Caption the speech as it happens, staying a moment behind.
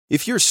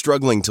If you're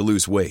struggling to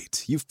lose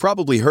weight, you've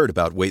probably heard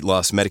about weight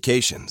loss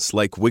medications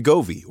like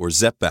Wegovy or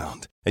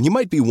Zepbound, and you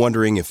might be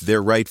wondering if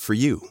they're right for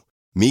you.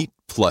 Meet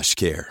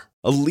PlushCare,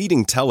 a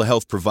leading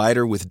telehealth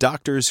provider with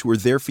doctors who are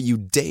there for you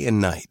day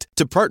and night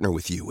to partner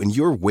with you in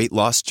your weight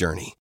loss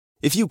journey.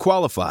 If you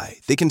qualify,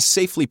 they can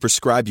safely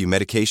prescribe you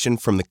medication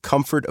from the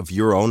comfort of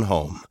your own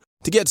home.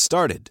 To get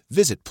started,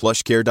 visit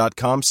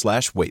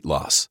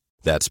plushcare.com/weightloss.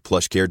 That's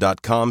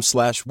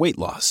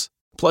plushcare.com/weightloss.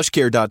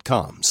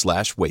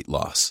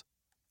 plushcare.com/weightloss.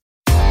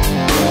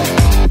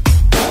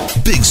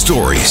 Big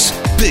stories,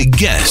 big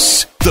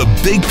guests, the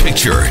big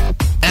picture.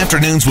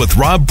 Afternoons with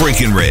Rob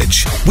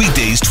Breckenridge.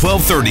 Weekdays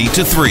 12:30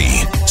 to 3,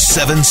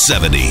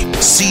 770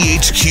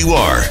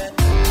 CHQR.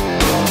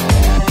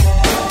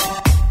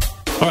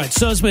 All right,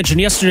 so as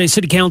mentioned yesterday,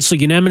 City Council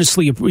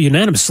unanimously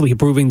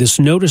approving this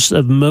notice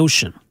of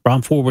motion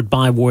brought forward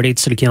by Ward 8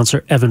 City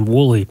Councillor Evan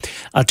Woolley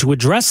to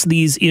address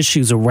these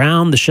issues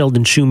around the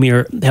Sheldon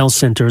Schumer Health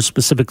Center,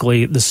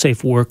 specifically the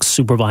Safe Works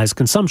supervised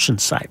consumption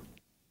site.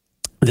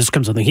 This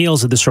comes on the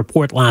heels of this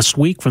report last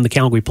week from the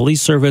Calgary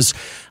Police Service,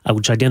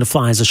 which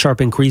identifies a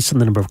sharp increase in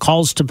the number of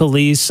calls to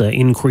police,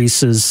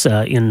 increases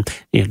in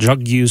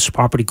drug use,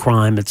 property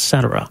crime,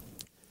 etc.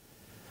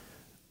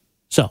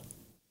 So,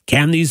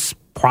 can these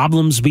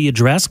problems be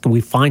addressed? Can we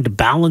find a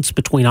balance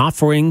between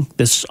offering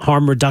this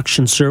harm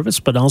reduction service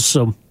but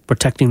also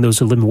protecting those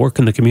who live and work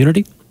in the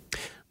community?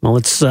 Well,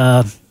 let's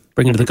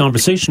bring into the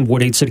conversation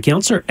Ward 8 City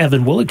Councillor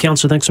Evan Woolley.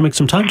 Councillor, thanks for making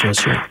some time for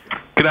us here.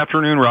 Good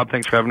afternoon, Rob.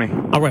 Thanks for having me.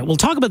 All right. We'll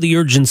talk about the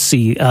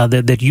urgency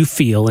that you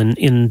feel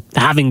in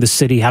having the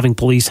city, having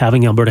police,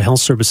 having Alberta Health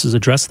Services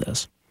address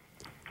this.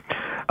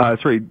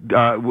 Sorry,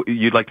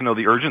 you'd like to know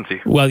the urgency?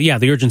 Well, yeah,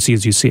 the urgency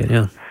as you see it,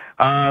 yeah.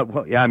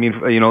 Well, yeah, I mean,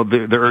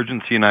 the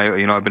urgency, and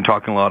I've been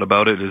talking a lot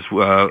about it, is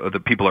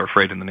that people are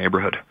afraid in the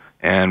neighborhood.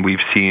 And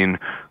we've seen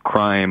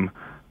crime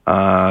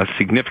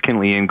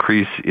significantly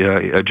increase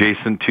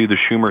adjacent to the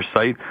Schumer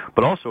site,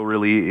 but also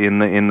really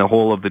in the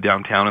whole of the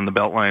downtown and the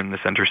Beltline, the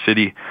center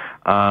city.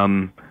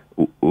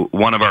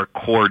 One of our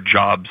core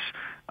jobs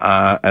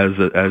as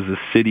a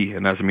city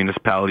and as a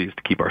municipality is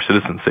to keep our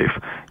citizens safe,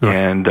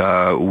 and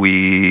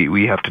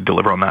we have to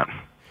deliver on that.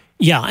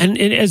 Yeah, and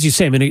as you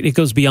say, I mean, it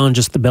goes beyond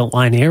just the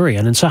Beltline area.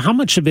 And so how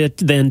much of it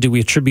then do we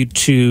attribute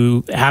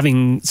to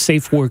having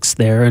Safe Works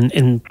there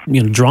and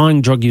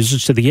drawing drug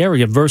users to the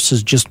area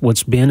versus just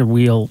what's been a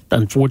real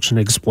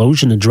unfortunate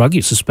explosion in drug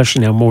use,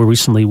 especially now more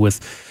recently with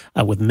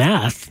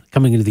meth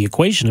coming into the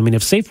equation? I mean,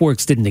 if Safe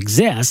Works didn't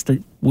exist,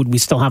 would we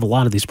still have a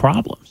lot of these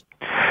problems?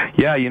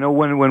 Yeah,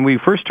 when we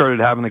first started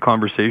having the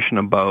conversation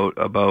about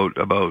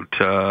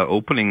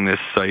opening this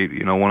site,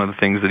 one of the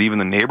things that even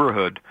the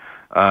neighborhood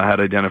had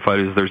identified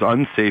is there's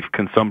unsafe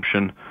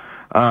consumption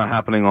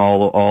happening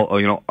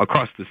all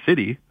across the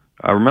city.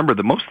 Remember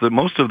that most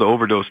of the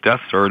overdose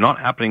deaths are not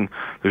happening.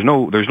 They're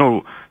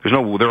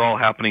all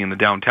happening in the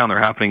downtown. They're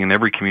happening in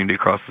every community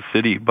across the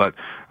city. But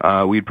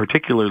we'd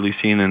particularly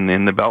seen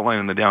in the Beltline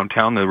and the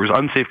downtown there was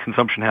unsafe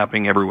consumption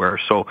happening everywhere.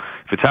 So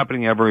if it's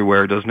happening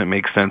everywhere, doesn't it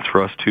make sense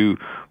for us to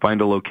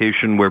find a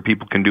location where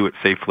people can do it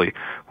safely?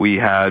 We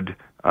had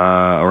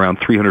around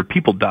 300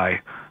 people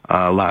die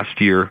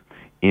last year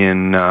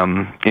in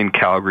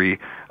Calgary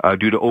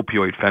due to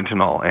opioid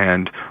fentanyl.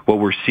 And what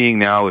we're seeing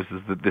now is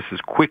that this has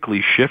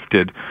quickly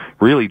shifted,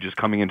 really just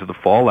coming into the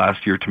fall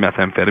last year, to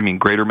methamphetamine,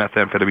 greater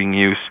methamphetamine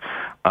use.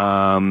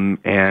 And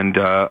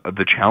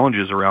the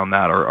challenges around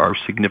that are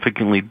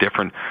significantly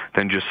different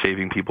than just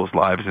saving people's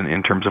lives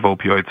in terms of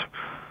opioids.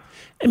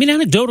 I mean,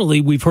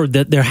 anecdotally, we've heard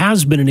that there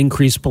has been an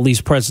increased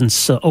police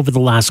presence over the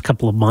last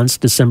couple of months,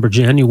 December,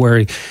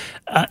 January.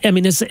 I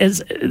mean, has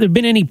there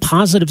been any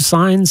positive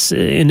signs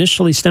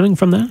initially stemming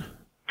from that?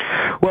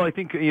 Well, I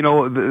think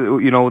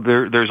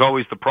there's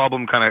always the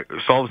problem kind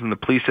of solves in the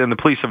police, and the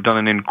police have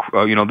done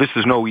this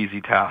is no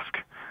easy task.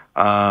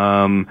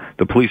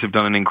 The police have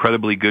done an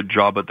incredibly good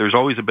job, but there's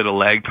always a bit of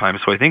lag time.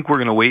 So I think we're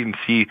going to wait and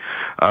see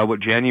what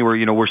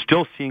January. We're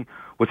still seeing.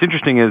 What's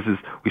interesting is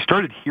we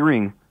started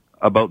hearing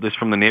about this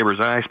from the neighbors.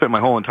 I spent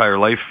my whole entire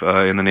life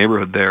in the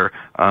neighborhood there.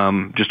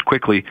 Just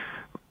quickly,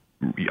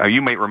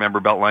 you might remember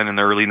Beltline in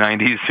the early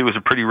 90s. It was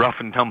a pretty rough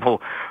and tumble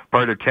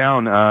part of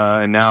town,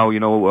 and now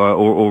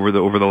over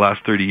the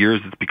last 30 years,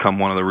 it's become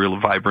one of the real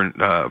vibrant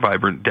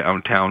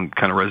downtown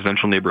kind of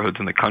residential neighborhoods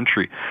in the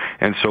country.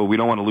 And so we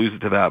don't want to lose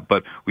it to that.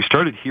 But we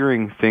started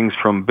hearing things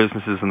from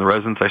businesses and the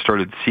residents. I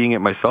started seeing it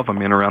myself.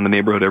 I'm in around the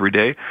neighborhood every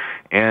day,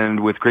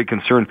 and with great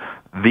concern,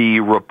 the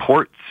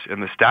reports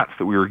and the stats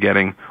that we were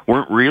getting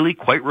weren't really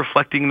quite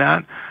reflecting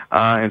that.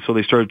 And so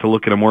they started to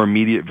look at a more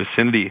immediate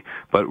vicinity.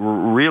 But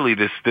really,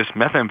 this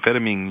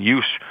methamphetamine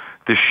use,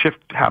 this shift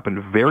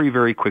happened very,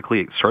 very quickly.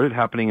 It started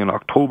happening in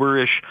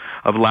October-ish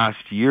of last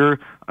year.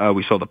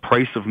 We saw the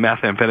price of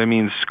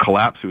methamphetamines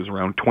collapse. It was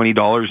around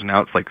 $20, and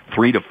now it's like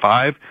 $3 to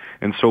 $5.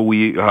 And so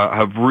we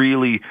have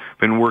really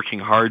been working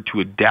hard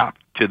to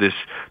adapt to this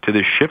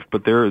shift,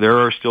 but there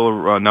are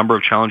still a number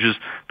of challenges.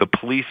 The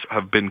police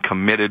have been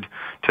committed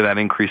to that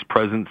increased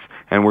presence,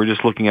 and we're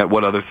just looking at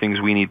what other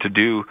things we need to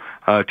do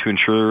to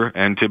ensure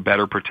and to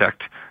better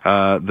protect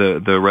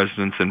the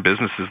residents and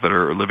businesses that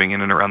are living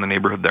in and around the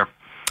neighborhood there.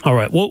 All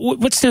right. Well,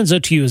 what stands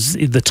out to you as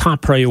the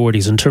top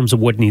priorities in terms of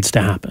what needs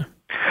to happen?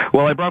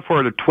 Well, I brought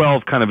forward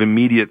 12 kind of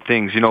immediate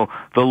things.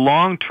 The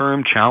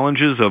long-term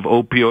challenges of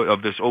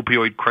this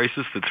opioid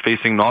crisis that's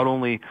facing not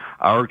only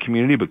our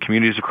community but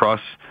communities across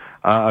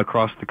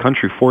the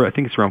country. I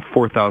think it's around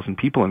 4,000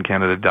 people in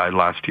Canada died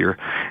last year.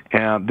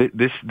 And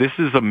this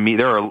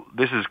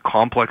is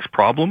complex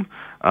problem.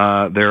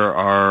 There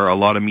are a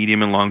lot of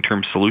medium and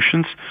long-term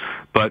solutions,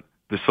 but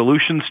the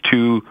solutions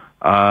to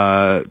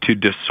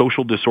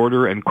social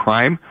disorder and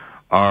crime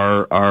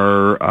are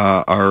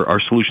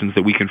solutions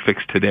that we can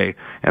fix today,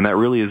 and that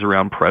really is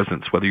around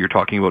presence. Whether you're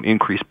talking about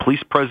increased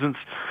police presence,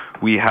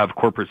 we have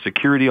corporate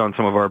security on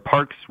some of our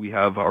parks, we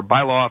have our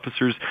bylaw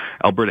officers,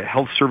 Alberta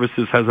Health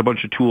Services has a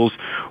bunch of tools.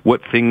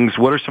 What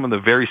are some of the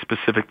very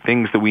specific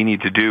things that we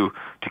need to do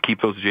to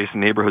keep those adjacent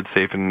neighborhoods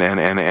safe?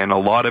 And a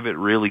lot of it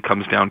really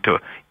comes down to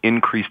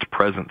increased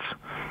presence.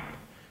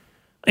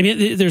 I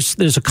mean,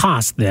 there's a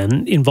cost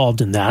then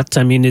involved in that.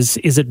 I mean, is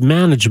it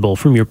manageable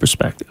from your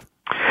perspective?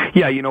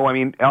 Yeah,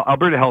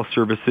 Alberta Health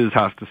Services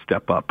has to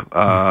step up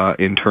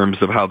in terms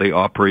of how they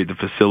operate the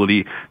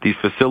facility. These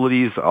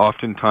facilities,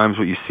 oftentimes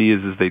what you see is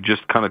they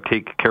just kind of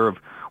take care of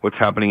what's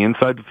happening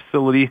inside the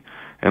facility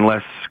and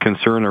less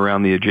concern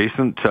around the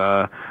adjacent,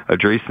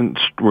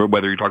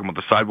 whether you're talking about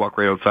the sidewalk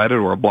right outside it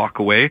or a block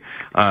away.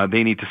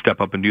 They need to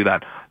step up and do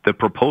that. The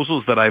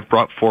proposals that I've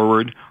brought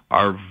forward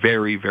are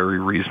very, very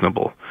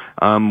reasonable.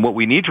 What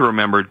we need to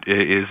remember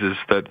is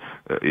that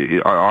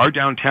our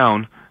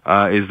downtown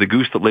is the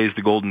goose that lays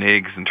the golden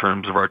eggs in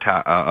terms of our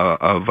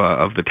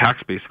of the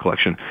tax-based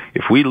collection.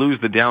 If we lose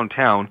the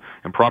downtown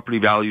and property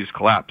values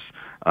collapse,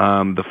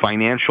 the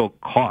financial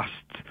costs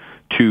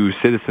to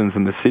citizens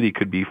in the city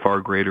could be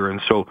far greater.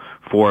 And so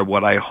for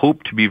what I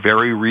hope to be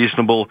very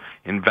reasonable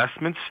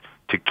investments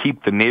to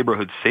keep the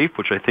neighborhood safe,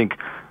 which I think,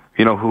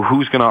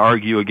 who's going to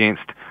argue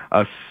against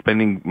us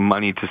spending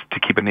money to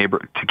keep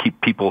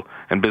people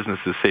and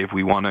businesses safe?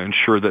 We want to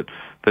ensure that's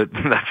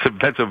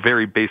a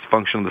very base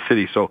function of the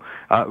city. So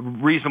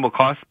reasonable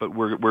costs, but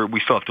we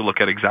still have to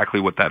look at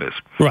exactly what that is.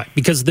 Right,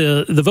 because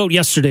the vote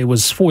yesterday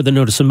was for the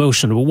notice of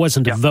motion. It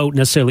wasn't a vote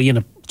necessarily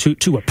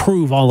to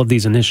approve all of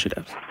these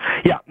initiatives.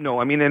 Yeah, no,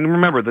 and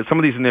remember that some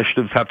of these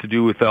initiatives have to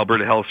do with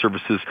Alberta Health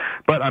Services,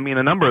 but a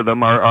number of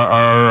them are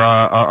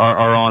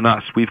on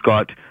us. We've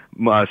got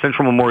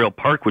Central Memorial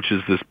Park, which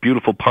is this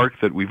beautiful park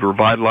that we've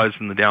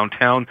revitalized in the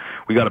downtown.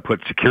 We got to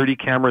put security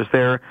cameras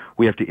there.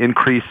 We have to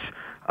increase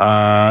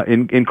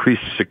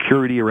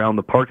security around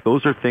the park.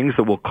 Those are things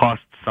that will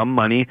cost some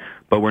money,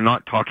 but we're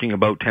not talking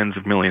about tens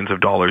of millions of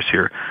dollars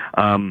here.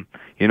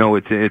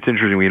 It's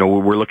interesting.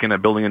 We're looking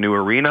at building a new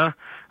arena,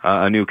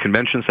 a new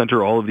convention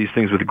center, all of these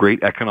things with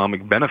great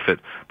economic benefit.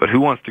 But who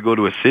wants to go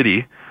to a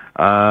city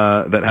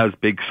that has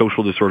big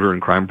social disorder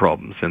and crime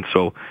problems? And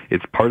so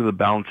it's part of the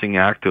balancing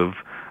act of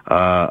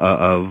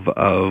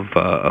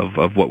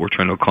what we're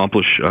trying to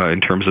accomplish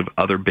in terms of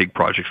other big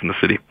projects in the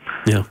city.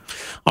 Yeah.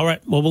 All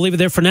right. Well, we'll leave it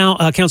there for now.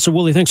 Councillor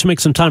Woolley, thanks for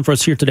making some time for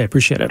us here today.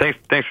 Appreciate it. Thanks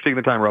for taking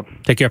the time, Rob.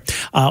 Take care.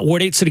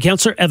 Ward 8 City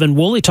Councillor Evan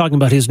Woolley talking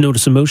about his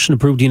notice of motion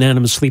approved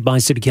unanimously by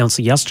City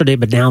Council yesterday,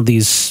 but now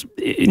these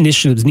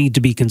initiatives need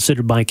to be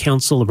considered by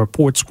Council. A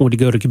report's going to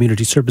go to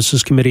Community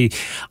Services Committee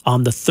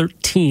on the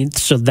 13th,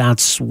 so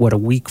that's, a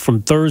week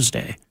from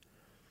Thursday.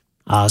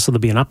 So there'll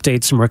be an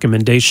update, some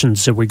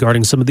recommendations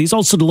regarding some of these.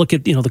 Also to look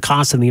at, the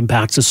costs and the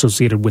impacts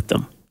associated with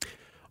them.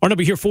 Our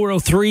number here,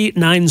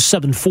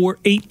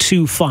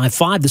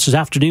 403-974-8255. This is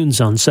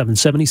Afternoons on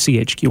 770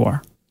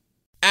 CHQR.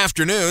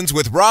 Afternoons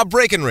with Rob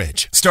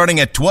Breckenridge, starting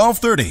at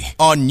 12:30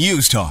 on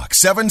News Talk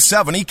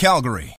 770 Calgary.